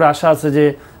ম্যানেজমেন্ট তার উপরে আশা আছে যে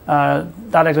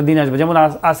তার একটা দিন আসবে। যেমন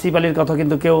আসিফ আলীর কথা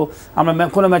কিন্তু কেউ আমরা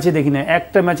কোনো ম্যাচে দেখি না,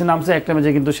 একটা ম্যাচে নামছে, একটা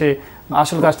ম্যাচে কিন্তু সে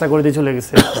আসল কাজটা করে দিয়ে চলে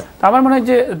গেছে। তো আমার মনে হয়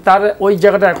যে তার ওই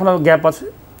জায়গাটা এখনো গ্যাপ আছে,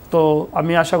 তো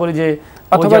আমি আশা করি যে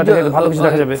ভালো কিছু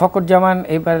দেখা যাবে। ফখর জামান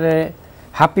এবারে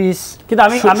হাফিজ, কিন্তু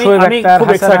আমি খুব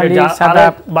এক্সাইটেড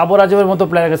বাবর আজমের মতো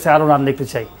প্লেয়ারের কাছে আরো রান দেখতে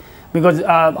চাই, বিকজ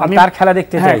আমি তার খেলা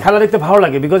দেখতে চাই, খেলা দেখতে ভালো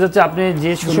লাগে, বিকজ হচ্ছে আপনি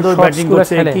যে সুন্দর ব্যাটিং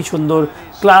করছে, কি সুন্দর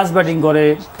ক্লাস ব্যাটিং করে,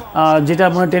 যেটা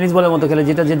মনে হয় টেনিস বলের মতো খেলে,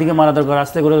 যেটা যেদিকে মারা দরকার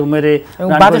আস্তে করে মেরে,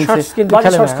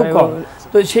 খুব কম।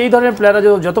 তো সেই ধরনের প্লেয়াররা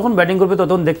যতক্ষণ ব্যাটিং করবে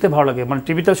ততক্ষণ দেখতে ভালো লাগে, মানে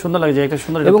টিভিতেও সুন্দর লাগে যে একটা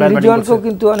সুন্দর প্লেয়ার ব্যাটিং করছে।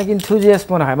 কিন্তু অনেক এনথুজিয়াস্ট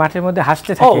মনে হয়, মাঠের মধ্যে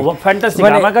হাসতে থাকে, ও ফ্যান্টাস্টিক।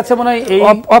 আমার কাছে মনে হয় এই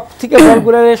অফ থেকে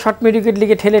বলগুলোরে শর্ট মিড উইকেট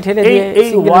লিগে ঠেলে দিয়ে এই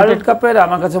ওয়ার্ল্ড কাপের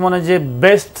আমার কাছে মনে হয় যে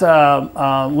best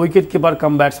wicket keeper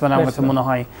cum batsman আমার কাছে মনে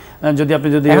হয়, যদি আপনি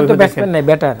যদি ব্যাটসম্যান নাই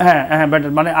ব্যাটার, হ্যাঁ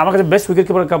ব্যাটার, মানে আমার কাছে best wicket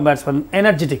keeper cum batsman,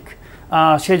 energetic,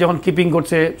 সে যখন কিপিং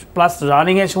করছে প্লাস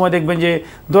রানিংয়ের সময় দেখবেন যে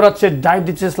দৌড়াচ্ছে, ডাইভ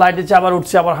দিচ্ছে, স্লাইড দিচ্ছে, আবার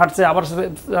উঠছে, আবার হাঁটছে, আবার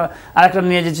আরেকটা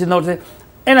নিয়ে যাচ্ছে, উঠছে,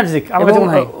 এনার্জেটিক। আমার কাছে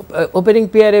মনে হয় opening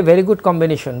পেয়ারে very good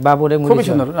combination, Babur এবং খুবই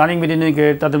সুন্দর রানিং মিডিল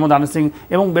উইকেট, তাদের মধ্যে আনন্দ সিং,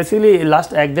 এবং বেসিক্যালি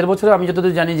লাস্ট 1-1.5 বছরে আমি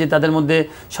যতদূর জানি যে তাদের মধ্যে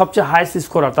সবচেয়ে হাইয়েস্ট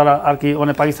স্কোরার তারা আর কি,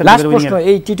 মানে পাকিস্তান। লাস্ট প্রশ্ন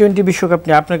এই টি20 বিশ্বকাপ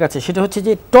নিয়ে আপনার কাছে, সেটা হচ্ছে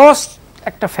যে টস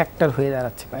একটা ফ্যাক্টর হয়ে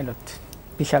দাঁড়াচ্ছে পাইলট,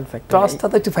 বিশাল ফ্যাক্টর। টসটা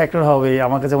তো একটু ফ্যাক্টর হবে,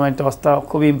 আমার কাছে মনে হয় টসটা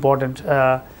খুবই ইম্পর্টেন্ট।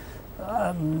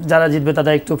 যারা জিতবে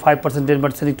তারা একটু 5%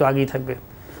 10% একটু আগেই থাকবে,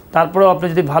 তারপরেও আপনি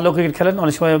যদি ভালো ক্রিকেট খেলেন,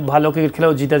 অনেক সময় ভালো ক্রিকেট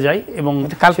খেলেও জিতে যায়, এবং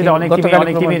সেটা অনেক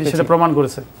টিমই সেটা প্রমাণ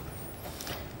করেছে।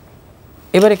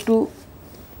 এবার একটু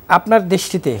আপনার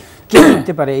দৃষ্টিতে কে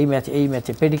জিততে পারে এই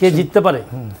ম্যাচে, কে জিততে পারে?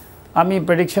 আমি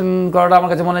প্রেডিকশন করাটা আমার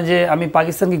কাছে মনে হয় যে আমি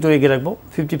পাকিস্তানকে একটু এগিয়ে রাখবো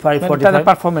 55-45।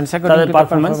 তাদের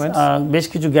পারফরমেন্স বেশ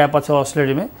কিছু গ্যাপ আছে অস্ট্রেলিয়া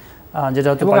টিমে, যেটা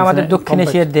হচ্ছে আমাদের দক্ষিণ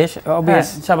এশিয়ার দেশ,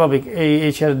 স্বাভাবিক এই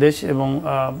এশিয়ার দেশ, এবং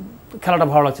খেলাটা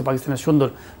ভালো লাগছে পাকিস্তানের, সুন্দর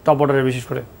টপ অর্ডারের, বিশেষ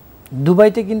করে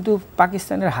দুবাইতে কিন্তু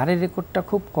পাকিস্তানের হারের রেকর্ডটা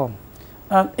খুব কম,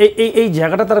 এই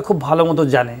জায়গাটা তারা খুব ভালো মতো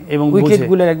জানে এবং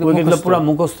উইকেটগুলো পুরো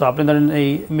মুখস্থ। আপনি ধরেন এই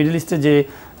মিডল ইস্টে যে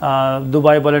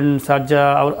দুবাই বলেন, শারজা,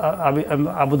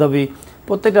 আবুধাবি,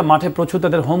 প্রত্যেকটা মাঠে প্রচুর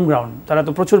তাদের হোম গ্রাউন্ড, তারা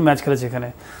তো প্রচুর ম্যাচ খেলেছে এখানে,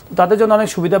 তো তাদের জন্য অনেক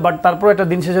সুবিধা। বাট তারপর একটা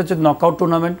দিন শেষে হচ্ছে নকআউট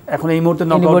টুর্নামেন্ট, এখন এই মুহূর্তে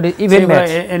নকআউট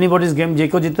এনিবডিজ গেম, যে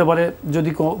কেউ জিততে পারে। যদি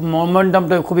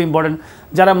মোমেন্টামটা খুব ইম্পর্টেন্ট,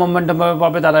 যারা মোমেন্টাম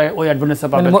পাবে তারা ওই অ্যাডভান্টেজটা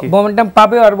পাবে, মোমেন্টাম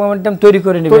পাবে আর মোমেন্টাম তৈরি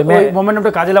করে নেবে।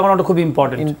 মোমেন্টামটা কাজে লাগানোটা খুব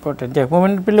ইম্পর্টেন্ট। যে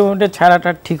মোমেন্টাম পেলে মোমেন্টাম ছাড়াটা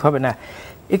ঠিক হবে না।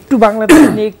 একটু বাংলাদেশ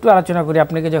নিয়ে একটু আলোচনা করি।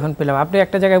 আপনাকে যখন পেলাম, আপনি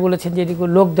একটা জায়গায় বলেছেন যে এগুলো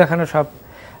লোক দেখানো সব,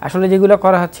 আসলে যেগুলো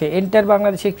করা হচ্ছে এন্টার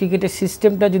বাংলাদেশের ক্রিকেটের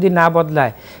সিস্টেমটা যদি না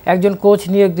বদলায়, একজন কোচ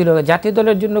নিয়োগ দিল, জাতীয়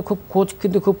দলের জন্য কোচ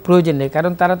কিন্তু খুব প্রয়োজন নেই,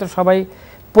 কারণ তারা তো সবাই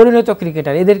পরিণত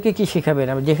ক্রিকেটার, এদেরকে কি শেখাবেন?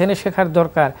 যেখানে শেখার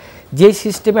দরকার, যেই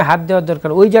সিস্টেমে হাত দেওয়ার দরকার,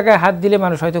 ওই জায়গায় হাত দিলে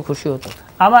মানুষ হয়তো খুশি হতো।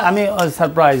 আমি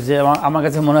সারপ্রাইজ যে আমার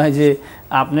কাছে মনে হয় যে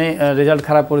আপনি রেজাল্ট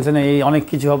খারাপ করেছেন, এই অনেক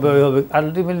কিছু হবে, ওই হবে,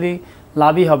 আলটিমেটলি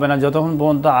লাভই হবে না যতক্ষণ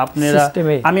পর্যন্ত আপনারা,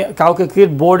 আমি কাউকে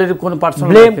ক্রিকেট বোর্ডের কোনো পার্সোনাল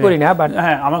ব্লেম করি না, বাট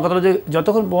হ্যাঁ আমার কথা হলো যে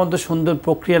যতক্ষণ পর্যন্ত সুন্দর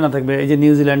প্রক্রিয়া না থাকবে, এই যে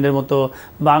নিউজিল্যান্ডের মতো,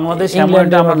 বাংলাদেশ এমন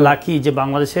একটা আমরা লাকি যে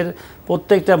বাংলাদেশের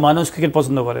প্রত্যেকটা মানুষ ক্রিকেট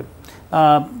পছন্দ করে,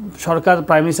 সরকার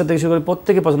প্রাইম মিনিস্টার থেকে শুরু করে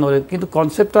প্রত্যেকে পছন্দ করে, কিন্তু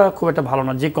কনসেপ্টটা খুব একটা ভালো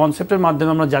না। যে কনসেপ্টের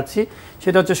মাধ্যমে আমরা যাচ্ছি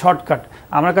সেটা হচ্ছে শর্টকাট।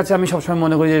 আমার কাছে, আমি সবসময়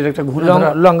মনে করি যে এটা একটা ঘুরে ধরা,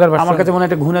 আমার কাছে মনে হয়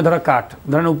একটা ঘুরে ধরা কাঠ,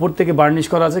 ধরেন উপর থেকে বার্নিশ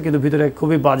করা আছে কিন্তু ভিতরে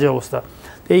খুবই বাজে অবস্থা।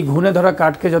 এই ঘুরে ধরা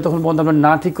কাঠকে যতক্ষণ পর্যন্ত আপনি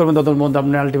না ঠিক করবেন, ততক্ষণ পর্যন্ত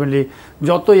আপনি আলটিমেটলি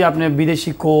যতই আপনি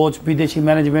বিদেশি কোচ, বিদেশি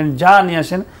ম্যানেজমেন্ট যা নিয়ে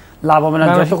আসেন লাভ হবে না,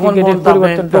 যতক্ষণ পর্যন্ত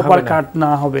প্রপার কাঠ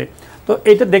না হবে। তো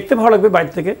এটা দেখতে ভালো লাগবে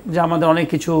বাইরে থেকে যে আমাদের অনেক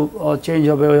কিছু চেঞ্জ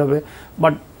হবে, ওই হবে,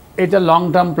 বাট এটা লং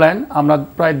টার্ম প্ল্যান। আমরা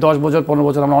প্রায় 10 বছর 15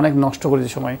 বছর আমরা অনেক নষ্ট করেছি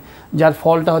সময়, যার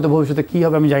ফলটা হয়তো ভবিষ্যতে কী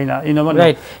হবে আমি জানি না।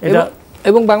 এটা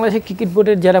এবং বাংলাদেশের ক্রিকেট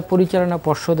বোর্ডের যারা পরিচালনা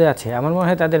পর্ষদে আছে, আমার মনে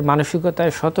হয় তাদের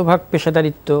মানসিকতায় শতভাগ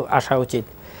পেশাদারিত্ব আসা উচিত,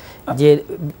 যে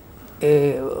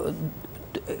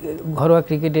ঘরোয়া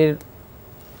ক্রিকেটের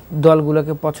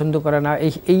দলগুলোকে পছন্দ করে না।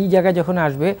 এই জায়গায় যখন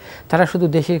আসবে তারা শুধু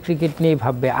দেশের ক্রিকেট নিয়েই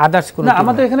ভাববে, আদার্স কোনো না।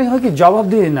 আমাদের এখানে হয় কি,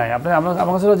 জবাবদিহি নাই।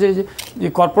 আমার কাছে যে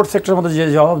কর্পোরেট সেক্টরের মধ্যে যে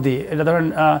জবাবদিহি, এটা ধরেন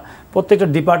প্রত্যেকটা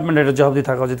ডিপার্টমেন্টের এটা জবাবদিহি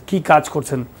থাকা উচিত, কী কাজ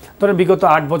করছেন। ধরেন বিগত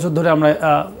 8 বছর ধরে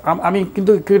আমি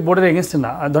কিন্তু ক্রিকেট বোর্ডের এগেনস্টে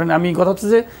না। ধরেন আমি কথা হচ্ছে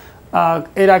যে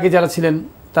এর আগে যারা ছিলেন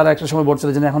তারা একটা সময় বোর্ড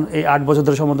চলেছেন, এখন এই 8 বছর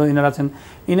ধরে সম্বন্ধ ইনারা আছেন,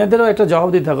 ইনাদেরও একটা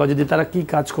জবাবদিহি থাকা যদি তারা কি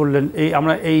কাজ করলেন,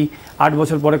 আমরা এই 8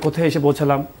 বছর পরে কোথায় এসে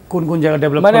পৌঁছালাম, কোন কোন জায়গা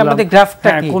ডেভেলপ করলাম,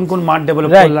 কোন কোন মাঠ ডেভেলপ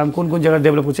করলাম, কোন কোন জায়গা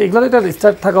ডেভেলপ করছে, এগুলো একটা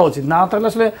স্টার্ট থাকা উচিত। না থাকলে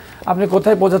আসলে আপনি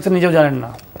কোথায় পৌঁছাচ্ছেন নিজেও জানেন না।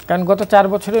 কারণ গত 4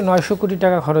 বছরে 900 কোটি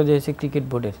টাকা খরচ হয়েছে ক্রিকেট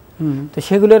বোর্ডের, তো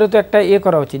সেগুলোরও তো একটা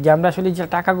করা উচিত যে আমরা আসলে যে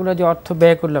টাকাগুলো, যে অর্থ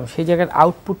ব্যয় করলাম, সেই জায়গার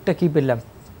আউটপুটটা কি পেলাম।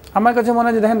 আমার কাছে মনে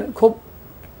হয় যে দেখেন, খুব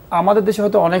আমাদের দেশে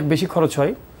হয়তো অনেক বেশি খরচ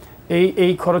হয়,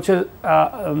 এই খরচের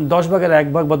 10 ভাগের 1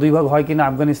 ভাগ বা 2 ভাগ হয় কিনা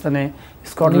আফগানিস্তানে,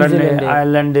 স্কটল্যান্ডে,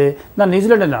 আয়ারল্যান্ডে, না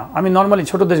নিউজিল্যান্ডে না, আমি নর্মালি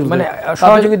ছোট দেশগুলো, মানে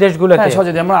সহযোগী দেশগুলো, হ্যাঁ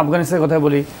সহযোগী, আমরা আফগানিস্তানের কথা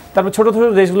বলি, তারপর ছোট ছোট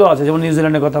দেশগুলো আছে, যেমন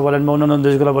নিউজিল্যান্ডের কথা বলেন বা অন্যান্য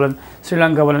দেশগুলো বলেন,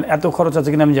 শ্রীলঙ্কা বলেন, এত খরচ আছে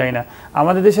কিনা আমি জানি না।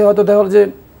 আমাদের দেশে হয়তো দেখা যে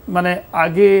মানে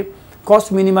আগে কস্ট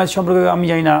মিনিমাইজ সম্পর্কে আমি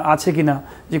জানি না আছে কিনা,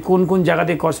 যে কোন কোন জায়গা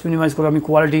দিয়ে কস্ট মিনিমাইজ করে আমি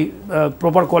কোয়ালিটি,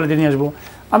 প্রপার কোয়ালিটি নিয়ে আসবো।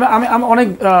 আমি অনেক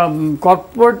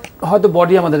কর্পোরেট হয়তো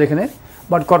বডি আমাদের এখানে,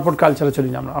 বাট কর্পোরেট কালচারে চলি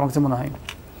না আমরা, আমার কাছে মনে হয়।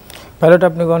 পাইলট,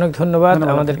 আপনাকে অনেক ধন্যবাদ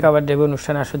আমাদের কাভার ড্রাইভ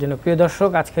অনুষ্ঠানে আসার জন্য। প্রিয় দর্শক,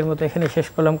 আজকের মতো এখানে শেষ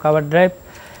করলাম কাভার ড্রাইভ।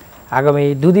 আগামী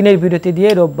 2 দিনের বিরতি দিয়ে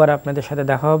রোববার আপনাদের সাথে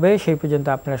দেখা হবে। সেই পর্যন্ত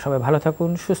আপনারা সবাই ভালো থাকুন,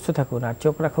 সুস্থ থাকুন, আর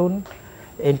চোখ রাখুন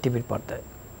এনটিভির পর্দায়।